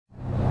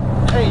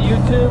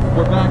YouTube?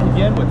 We're back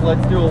again with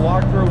Let's Do a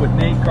Walkthrough with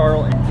Nate,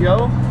 Carl, and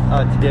Joe.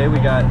 Today we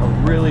got a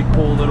really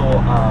cool little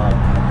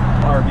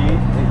RV.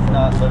 It's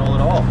not little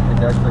at all. It's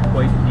actually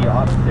quite the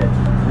opposite.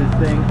 This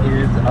thing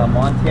is a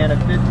Montana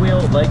fifth wheel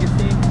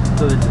Legacy.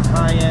 So this is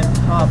high-end,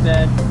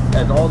 top-end,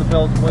 has all the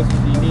bells and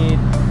whistles you need.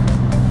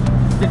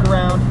 Stick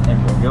around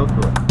and we'll go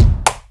through it.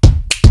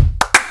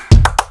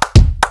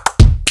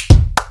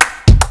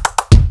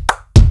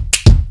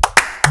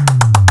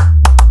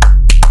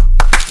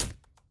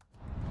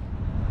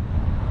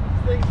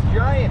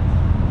 Giant.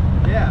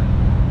 Yeah.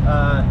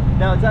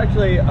 Now it's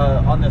actually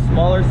on the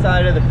smaller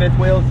side of the fifth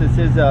wheels. This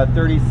is a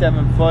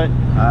 37-foot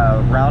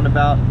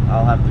roundabout.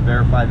 I'll have to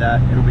verify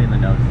that. It'll be in the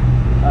notes.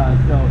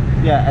 So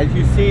yeah, as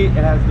you see,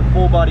 it has the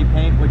full body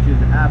paint, which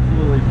is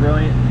absolutely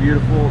brilliant,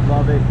 beautiful,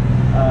 love it.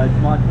 It's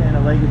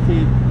Montana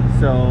Legacy.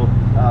 So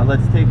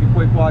let's take a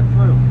quick walk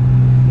through.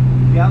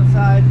 The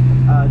outside,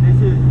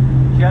 this is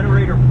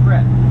generator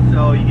prep.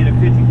 So you get a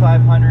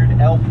 5500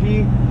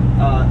 LP.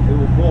 It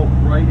will bolt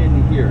right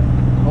into here.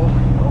 Oh,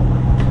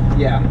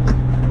 yeah.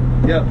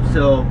 Yep.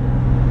 So,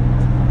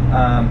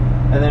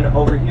 and then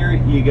over here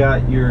you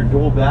got your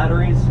dual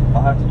batteries.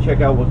 I'll have to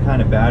check out what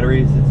kind of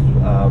batteries. It's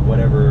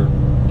whatever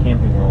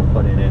camping world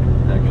put it in,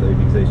 actually,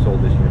 because they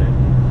sold this unit.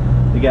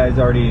 The guy's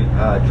already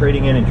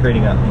trading in and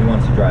trading up. He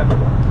wants to drive it,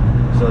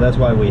 so that's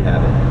why we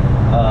have it.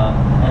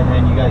 And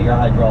then you got your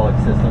hydraulic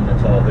system.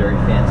 That's all very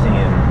fancy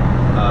and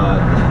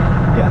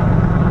yeah.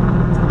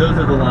 Those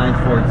are the lines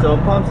for it. So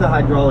it pumps the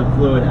hydraulic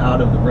fluid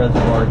out of the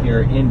reservoir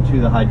here into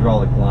the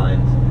hydraulic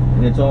lines.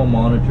 And it's all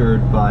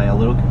monitored by a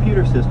little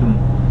computer system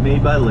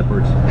made by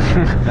Lipperts.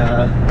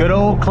 Good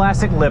old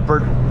classic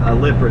Lippert.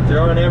 Lipperts,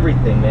 they're on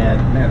everything, man.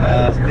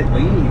 That's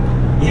clean.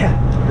 Yeah,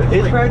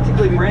 it's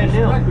practically brand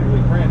new.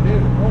 Practically brand new.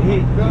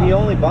 He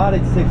only bought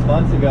it 6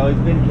 months ago.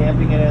 He's been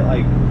camping in it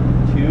like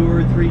 2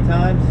 or 3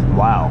 times.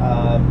 Wow.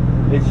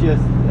 It's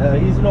just,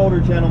 he's an older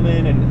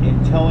gentleman, and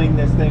in towing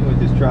this thing with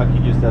his truck, he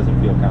just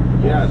doesn't feel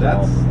comfortable. Yeah, so,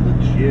 that's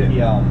legit.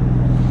 Yeah,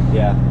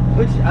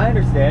 which I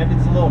understand.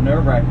 It's a little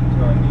nerve-wracking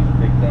towing these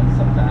big things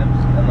sometimes,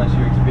 unless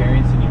you're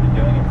experienced and you've been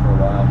doing it for a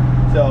while.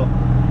 So,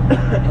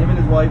 him and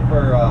his wife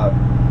are,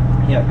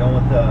 yeah, going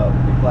with the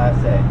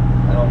Class A.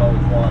 I don't know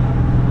which one,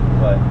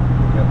 but,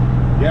 yep.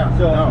 Yeah,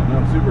 so,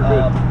 no, super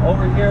good.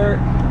 Over here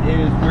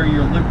is where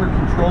your Lippert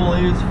control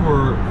is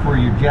for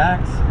your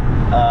jacks.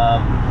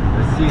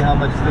 Let's see how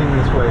much thing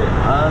this way.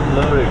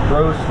 Unloaded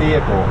gross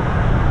vehicle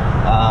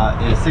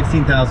is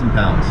 16,000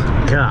 pounds.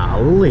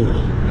 Golly.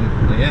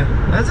 Yeah,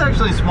 that's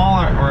actually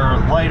smaller or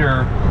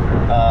lighter.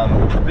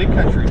 Big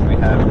countries we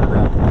have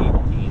around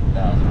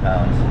 18,000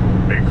 pounds.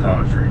 Big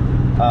country.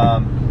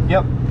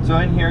 Yep. So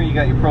in here you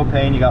got your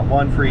propane. You got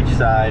one for each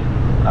side.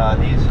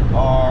 These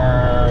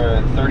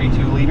are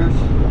 32 liters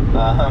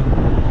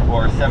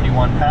or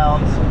 71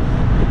 pounds.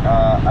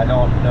 I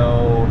don't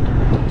know.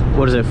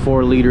 What is it?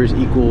 4 liters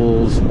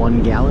equals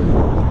 1 gallon?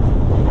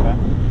 Okay.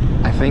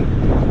 I think.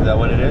 Is that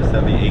what it is?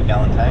 That'd be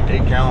 8-gallon tank.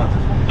 8 gallons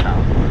is 1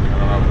 pound. I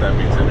don't know what that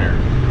means in there.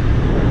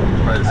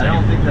 I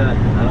don't think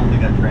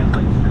that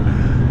translates to it.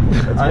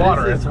 It's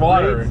water. It's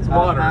water. It's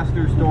water.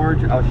 Faster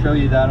storage. I'll show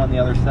you that on the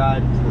other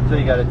side. So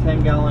you got a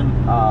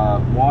 10-gallon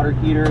water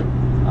heater.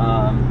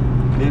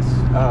 This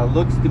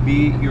looks to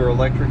be your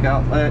electric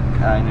outlet,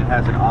 and it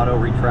has an auto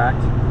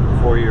retract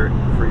for your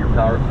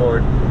power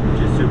cord,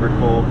 which is super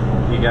cool.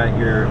 You got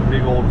your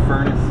big old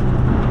furnace.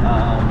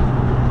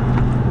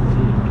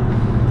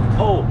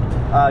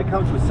 It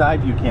comes with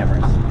side view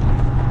cameras.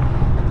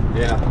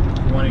 Yeah,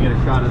 if you want to get a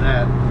shot of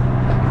that.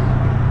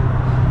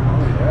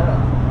 Oh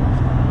yeah.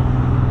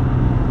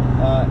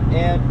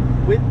 And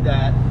with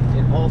that,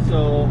 it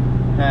also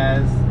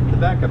has the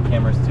backup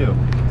cameras too.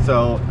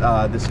 So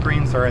the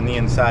screens are in the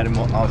inside, and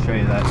I'll show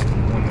you that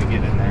when we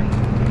get in there.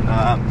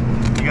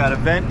 You got a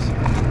vent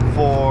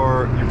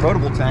for your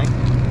potable tank,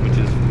 which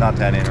is not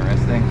that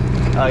interesting.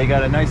 You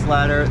got a nice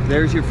ladder.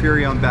 There's your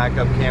Furion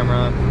backup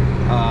camera.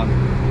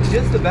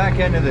 Just the back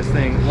end of this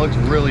thing looks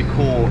really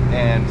cool,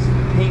 and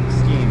the paint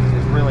scheme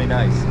is really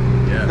nice.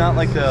 Yeah, it's not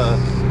like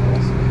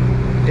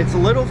it's a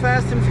little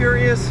Fast and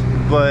Furious,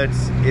 but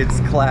it's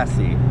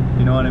classy.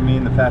 You know what I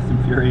mean? The Fast and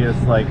Furious,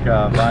 like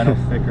vinyl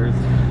stickers.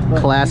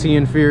 Classy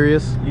and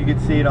furious. You can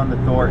see it on the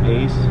Thor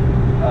Ace.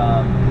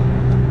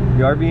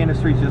 The RV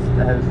industry just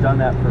has done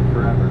that for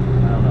forever.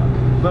 I don't know.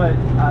 But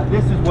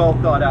this is well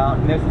thought out,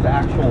 and this is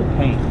actual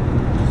paint.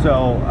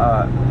 So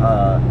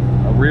a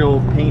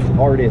real paint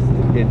artist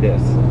did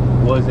this.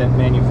 Wasn't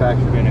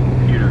manufactured in a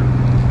computer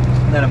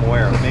that I'm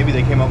aware of. Maybe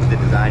they came up with the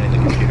design in the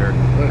computer,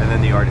 and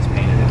then the artist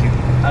painted it.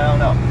 I don't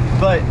know.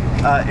 But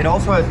it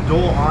also has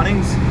dual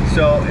awnings.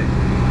 So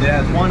it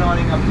has one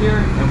awning up here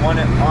and one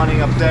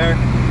awning up there.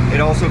 It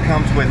also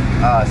comes with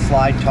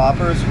slide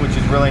toppers, which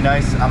is really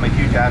nice. I'm a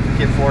huge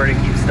advocate for it.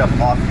 It keeps stuff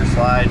off your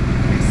slide,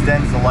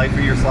 extends the life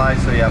of your slide,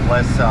 so you have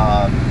less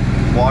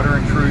water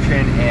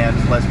intrusion and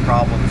less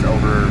problems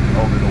over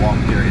the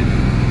long period.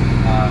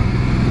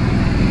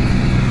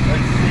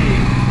 Let's see.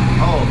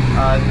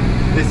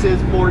 This is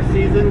 4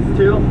 seasons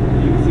too. You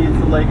can see it's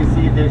the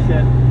Legacy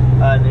edition,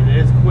 and it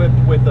is equipped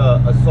with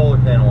a solar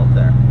panel up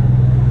there.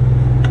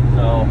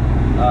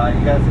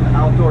 You got some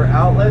outdoor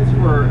outlets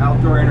for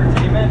outdoor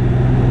entertainment.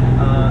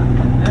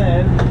 And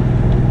then,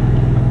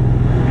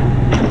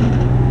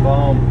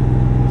 boom.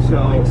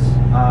 So,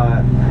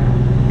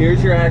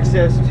 here's your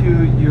access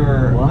to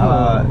your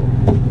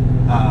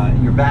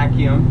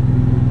vacuum.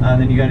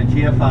 Then you got a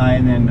GFI,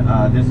 and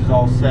then this is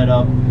all set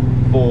up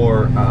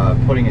for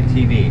putting a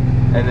TV.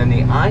 And then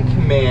the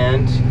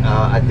iCommand,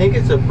 I think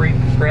it's a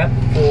pre-prep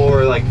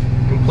for like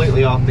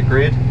completely off the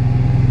grid.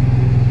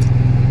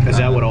 Is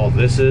that what all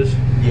this is?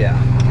 Yeah.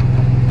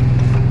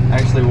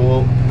 Actually,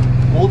 we'll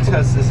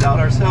test this out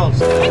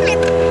ourselves.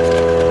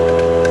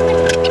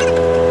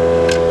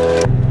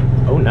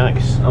 Oh,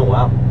 nice. Oh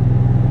wow.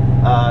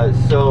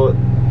 So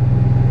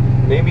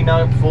maybe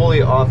not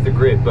fully off the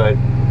grid, but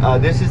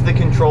this is the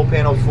control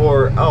panel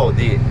for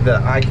the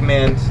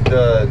iCommand,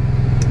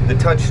 the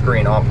touch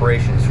screen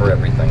operations for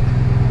everything.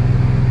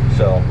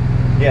 So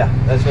yeah,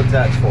 that's what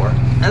that's for.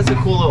 That's a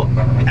cool little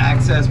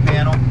access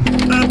panel.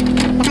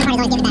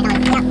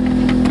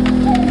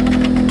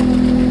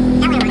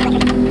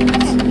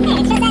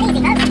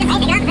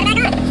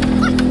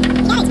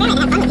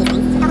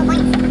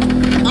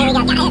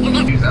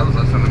 That was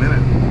less than a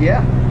minute.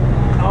 Yeah.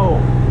 Oh,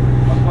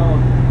 my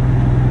phone.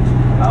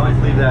 I always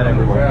leave that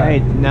everywhere. Hey,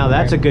 now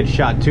that's a good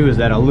shot too, is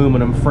that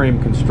aluminum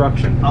frame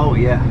construction. Oh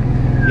yeah.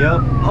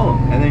 Yep. Oh,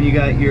 and then you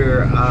got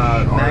your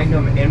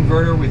Magnum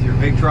inverter with your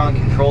Victron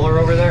controller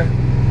over there.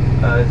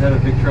 Is that a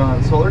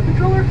Victron solar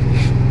controller?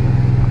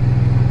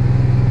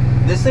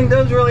 This thing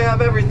does really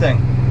have everything.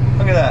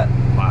 Look at that.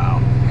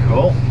 Wow.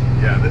 Cool.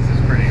 Yeah, this is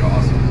pretty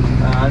awesome.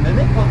 And then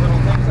they put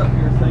little things up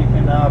here so you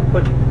can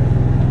put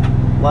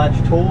latch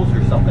tools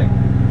or something.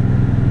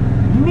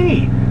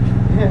 Neat.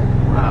 Yeah.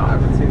 Wow. I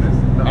haven't seen this.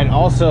 No. And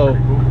also,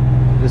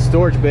 the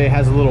storage bay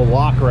has a little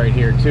lock right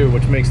here too,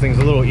 which makes things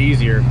a little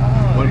easier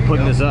when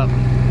putting this up.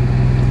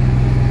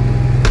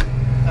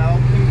 How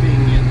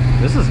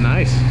convenient. This is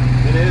nice.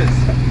 It is.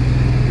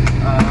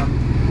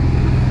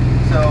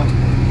 So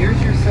here's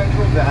your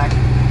central vac.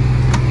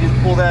 You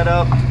just pull that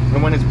up,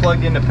 and when it's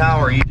plugged into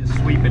power, you just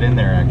sweep it in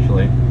there.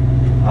 Actually,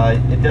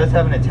 it does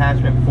have an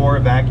attachment for a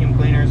vacuum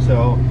cleaner,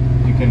 so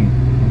you can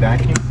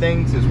vacuum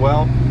things as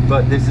well.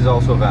 But this is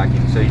also a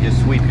vacuum, so you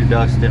just sweep your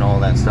dust and all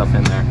that stuff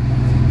in there.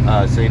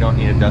 So you don't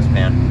need a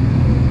dustpan.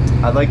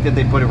 I like that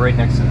they put it right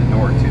next to the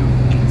door too.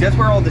 That's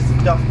where all this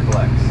stuff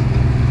collects.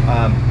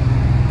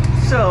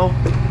 So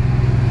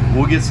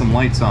we'll get some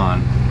lights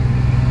on.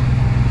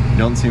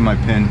 Don't see my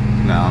pin?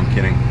 No, I'm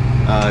kidding.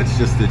 It's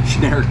just the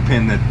generic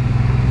pin that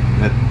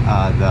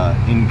the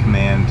in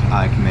command,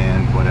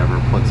 iCommand, whatever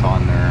puts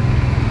on their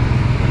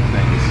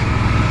things.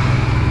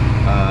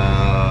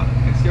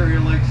 Exterior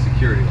lights,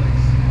 security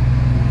lights.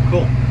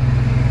 Cool.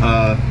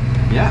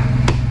 Yeah.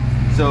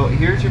 So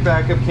here's your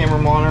backup camera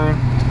monitor.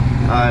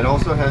 It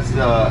also has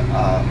the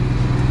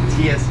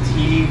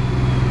TST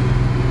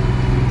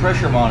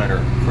pressure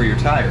monitor for your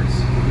tires.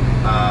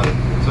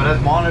 So it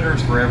has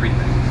monitors for everything.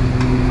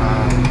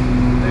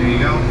 There you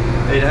go.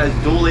 It has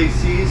dual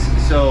ACs,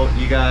 so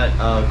you got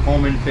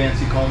Coleman,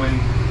 fancy Coleman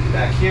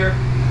back here,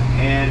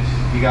 and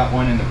you got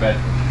one in the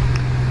bedroom.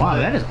 Wow,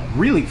 that is a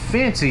really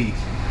fancy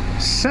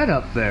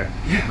setup there.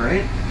 Yeah,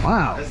 right?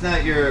 Wow. That's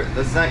not your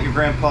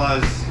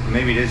grandpa's,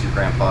 maybe it is your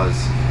grandpa's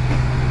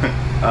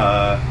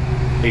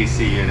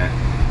AC unit.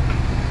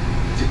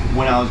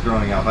 When I was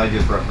growing up, I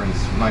just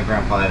referenced my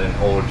grandpa had an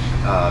old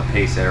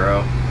Pace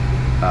Arrow.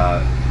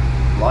 A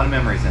lot of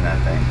memories in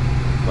that thing,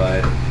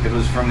 but it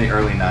was from the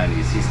early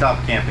 90s. He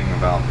stopped camping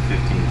about 15,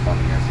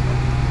 20 years ago.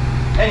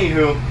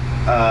 Anywho,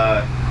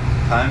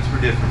 times were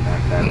different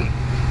back then.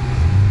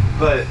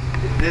 But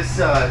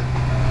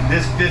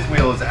this fifth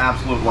wheel is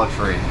absolute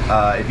luxury.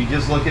 If you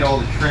just look at all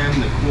the trim,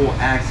 the cool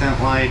accent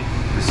light,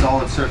 the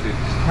solid surface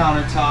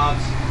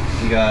countertops,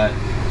 you got,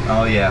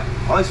 oh yeah,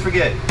 always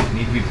forget, you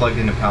need to be plugged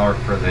into power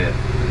for the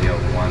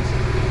other ones.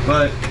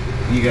 But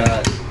you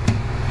got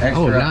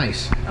extra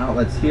nice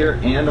outlets here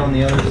and on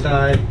the other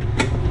side.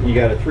 You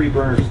got a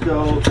 3-burner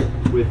stove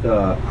with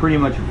pretty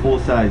much a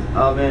full-size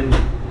oven.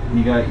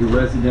 You got your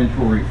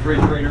residential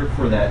refrigerator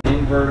for that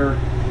inverter.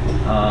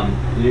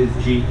 It is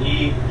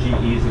GE.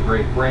 GE is a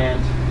great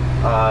brand.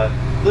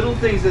 Little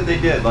things that they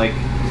did, like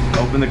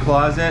open the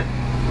closet,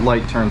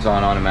 light turns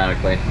on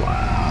automatically.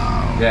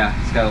 Wow. Yeah,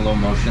 it's got a little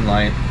motion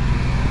light.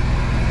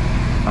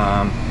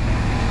 Let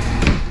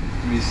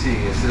me see,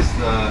 is this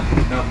the,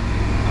 no.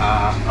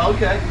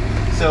 Okay,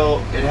 so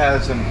it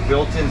has a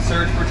built-in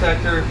surge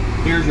protector.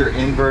 Here's your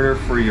inverter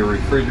for your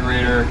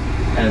refrigerator.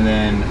 And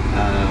then,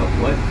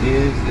 what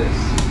is this?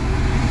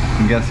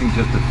 I'm guessing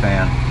just a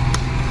fan.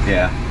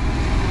 Yeah,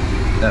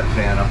 that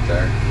fan up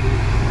there.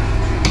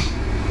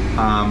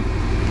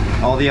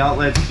 All the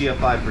outlets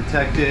GFI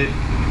protected.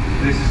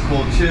 This is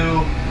cool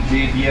too.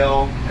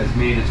 JBL has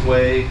made its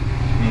way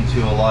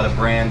into a lot of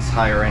brands,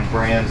 higher end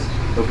brands.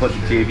 They'll put the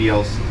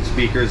JBL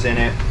speakers in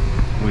it,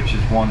 which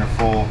is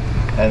wonderful.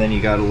 And then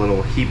you got a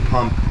little heat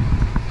pump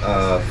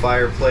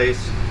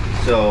fireplace.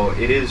 So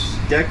it is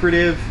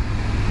decorative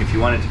if you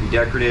want it to be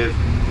decorative.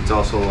 It's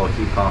also a little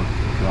heat pump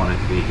if you want it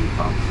to be a heat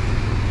pump.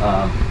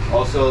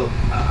 Also,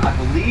 I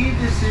believe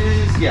this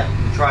is, yeah,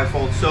 the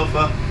tri-fold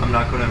sofa. I'm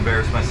not going to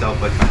embarrass myself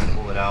by trying to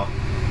pull it out.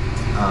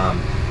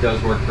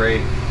 Does work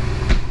great.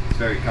 It's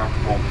very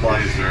comfortable and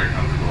plush. It is very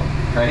comfortable.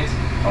 Right?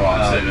 Oh,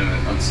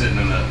 I'm sitting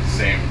in the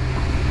same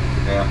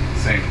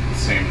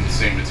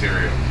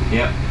material.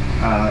 Yeah.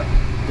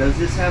 Does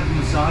this have a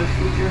massage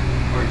feature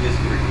or just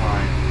a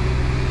recline?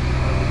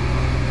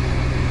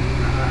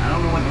 I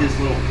don't know what this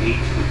little H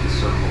with the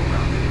circle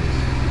around it is.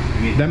 I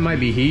mean, That might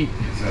be heat.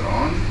 Is that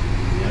on?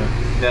 yeah.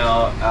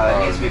 No,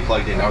 it needs to be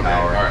plugged into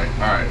power. All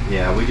right.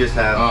 Yeah, we just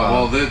have.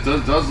 Well, this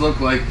does look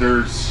like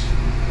there's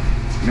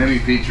many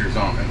features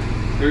on it.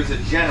 There's a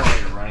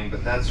generator running,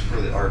 but that's for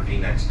the RV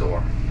next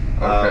door.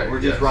 Okay, we're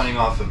just running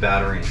off of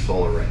battery and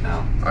solar right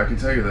now. I can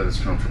tell you that it's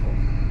comfortable.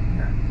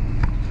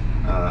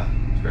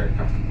 It's very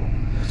comfortable.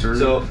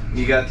 So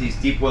you got these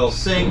deep well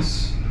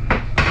sinks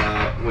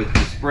with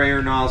the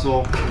sprayer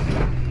nozzle,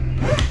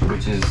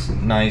 which is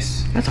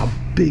nice. That's a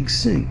big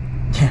sink.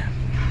 Yeah.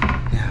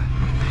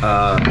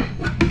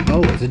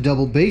 Oh, it's a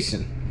double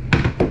basin.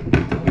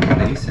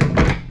 Basin.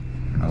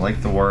 I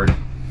like the word.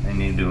 I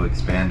need to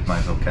expand my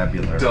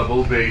vocabulary.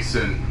 Double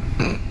basin.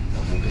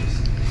 Double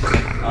basin.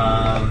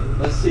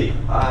 Let's see.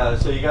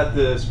 So you got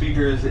the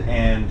speakers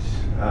and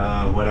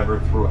whatever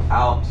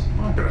throughout.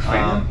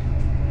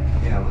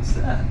 Yeah, what's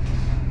that?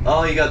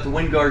 Oh, you got the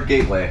WindGuard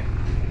gateway.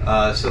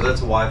 So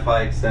that's a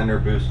Wi-Fi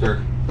extender booster,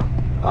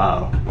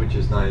 which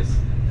is nice.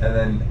 And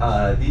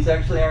then these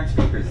actually aren't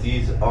speakers.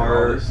 These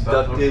are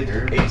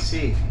ducted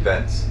AC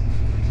vents.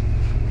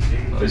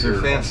 Those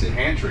are fancy.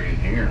 Pantry in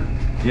here.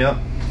 Yep.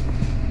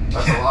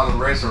 That's a lot of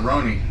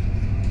rice-a-roni.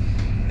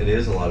 It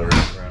is a lot of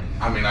rice around.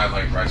 I mean, I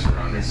like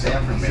rice-a-roni. The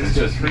San Francisco it's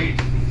just treat.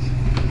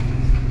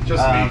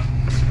 Just me.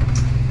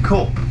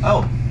 Cool.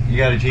 Oh, you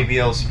got a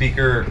JBL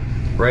speaker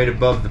right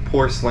above the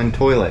porcelain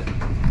toilet.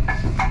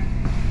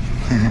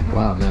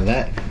 Wow, now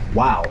that.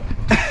 Wow.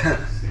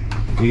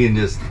 You can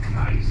just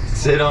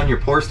sit on your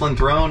porcelain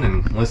throne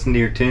and listen to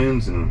your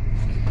tunes and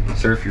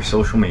surf your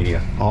social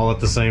media. All at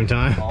the same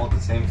time? All at the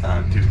same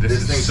time. Dude,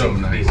 this thing is so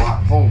seems to be nice.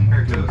 locked. Oh Here my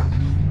it goes. goodness.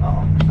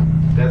 Oh,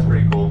 that's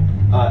pretty cool.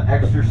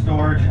 Extra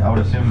storage, I would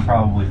assume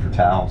probably for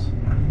towels.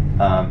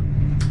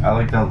 I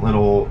like that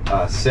little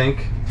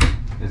sink.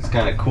 It's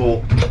kind of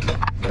cool.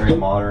 Very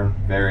modern,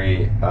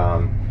 very...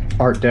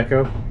 Art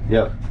Deco?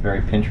 Yep,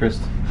 very Pinterest.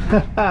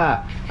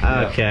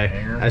 Okay,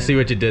 I see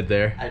what you did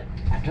there.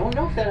 I don't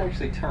know if that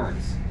actually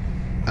turns.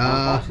 I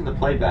was watching the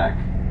playback.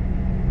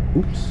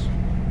 Oops.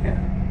 Yeah,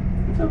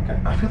 it's okay.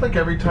 I feel like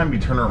every time you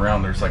turn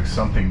around, there's like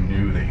something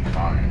new that you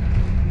find.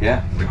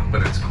 Yeah,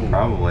 But it's cool.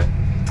 probably.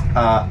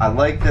 I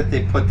like that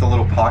they put the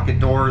little pocket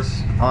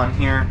doors on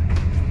here.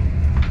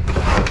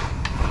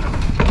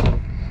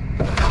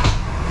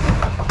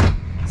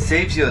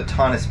 Saves you a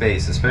ton of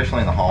space, especially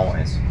in the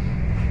hallways.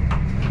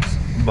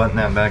 Just button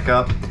that back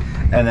up.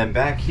 And then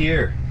back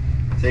here,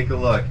 take a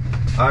look.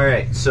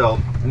 Alright, so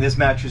this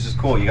mattress is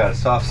cool. You got a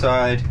soft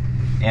side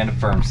and a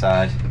firm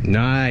side.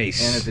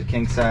 Nice. And it's a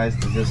king size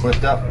to just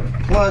lift up.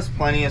 Plus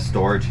plenty of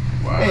storage.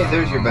 Wow. Hey,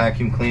 there's your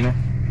vacuum cleaner.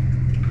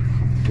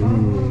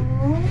 Ooh.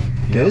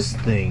 This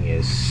thing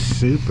is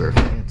super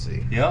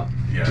fancy. Yep.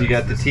 Yeah, You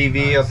got the this is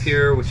TV nice. up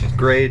here, which is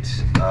great.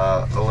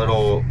 A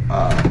little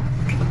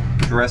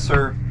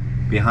dresser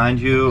behind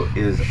you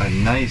is a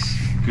nice,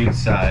 good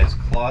size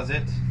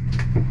closet.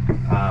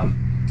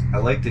 I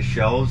like the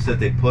shelves that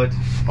they put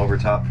over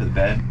top for the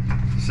bed,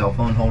 cell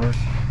phone holders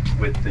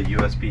with the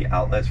USB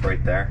outlets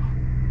right there,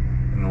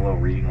 and the little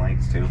reading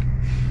lights too.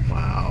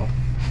 Wow.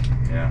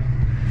 Yeah.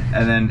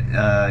 And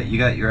then you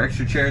got your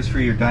extra chairs for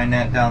your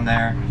dinette down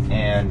there,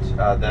 and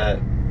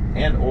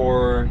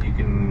or you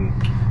can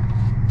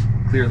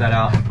clear that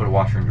out and put a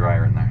washer and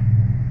dryer in there.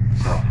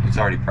 So it's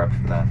already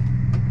prepped for that.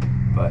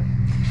 But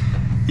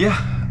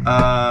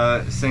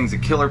yeah, this thing's a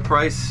killer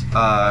price.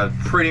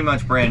 Pretty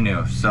much brand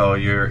new. So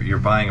you're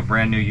buying a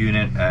brand new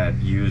unit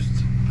at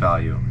used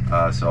value.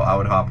 So I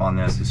would hop on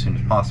this as soon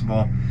as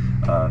possible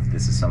if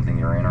this is something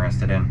you're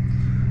interested in.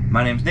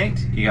 My name's Nate.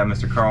 You got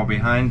Mr. Carl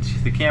behind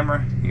the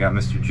camera. You got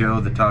Mr. Joe,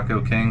 the Taco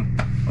King,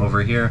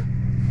 over here.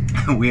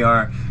 We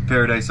are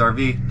Paradise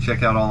RV.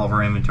 Check out all of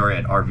our inventory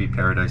at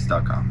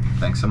rvparadise.com.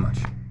 Thanks so much.